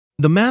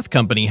The math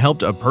company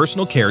helped a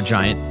personal care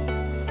giant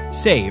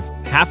save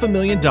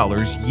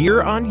 $500,000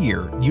 year on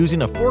year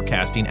using a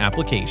forecasting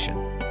application.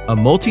 A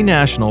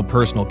multinational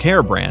personal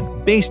care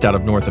brand based out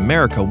of North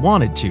America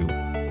wanted to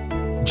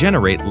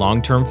generate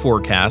long-term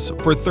forecasts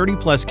for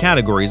 30-plus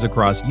categories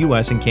across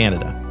US and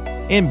Canada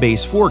and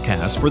base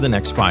forecasts for the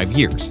next 5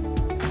 years.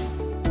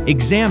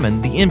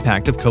 Examine the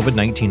impact of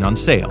COVID-19 on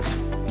sales.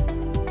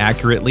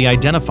 Accurately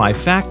identify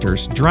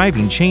factors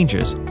driving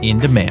changes in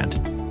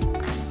demand.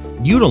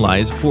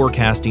 Utilize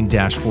forecasting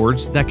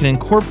dashboards that can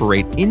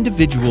incorporate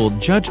individual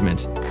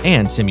judgments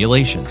and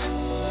simulations.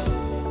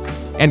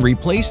 And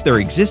replace their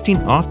existing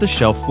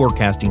off-the-shelf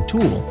forecasting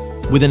tool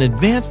with an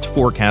advanced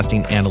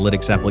forecasting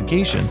analytics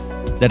application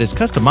that is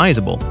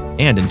customizable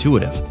and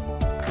intuitive.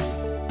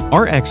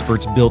 Our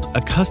experts built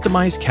a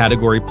customized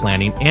category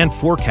planning and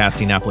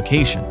forecasting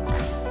application,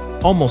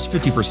 almost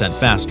 50%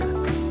 faster,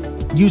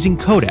 using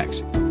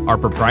Co.Dx, our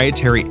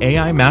proprietary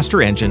AI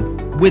master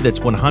engine with its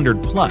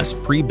 100-plus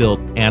pre-built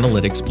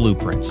analytics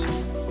blueprints.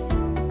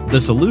 The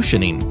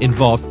solutioning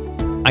involved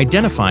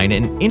identifying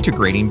and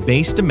integrating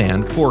base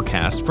demand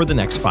forecasts for the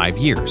next 5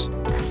 years,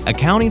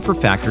 accounting for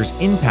factors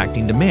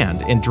impacting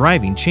demand and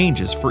driving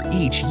changes for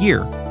each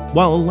year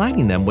while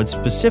aligning them with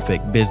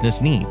specific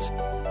business needs,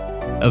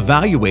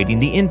 evaluating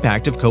the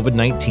impact of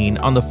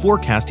COVID-19 on the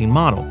forecasting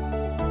model,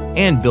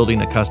 and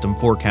building a custom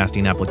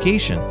forecasting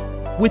application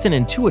with an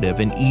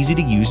intuitive and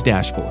easy-to-use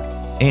dashboard,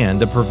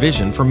 and a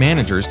provision for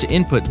managers to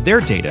input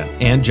their data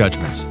and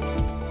judgments.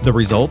 The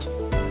result?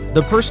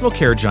 The personal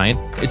care giant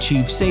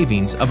achieved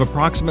savings of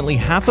approximately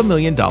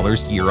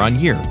 $500,000 year on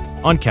year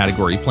on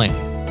category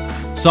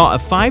planning, saw a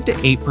 5 to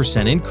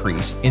 8%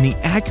 increase in the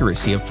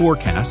accuracy of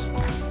forecasts,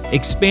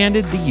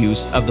 expanded the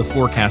use of the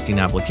forecasting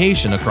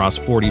application across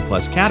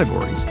 40-plus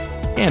categories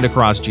and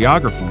across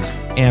geographies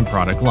and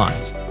product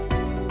lines.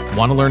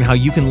 Want to learn how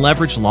you can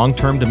leverage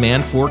long-term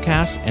demand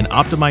forecasts and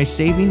optimize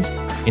savings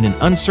in an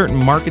uncertain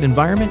market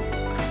environment?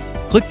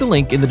 Click the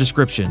link in the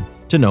description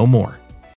to know more.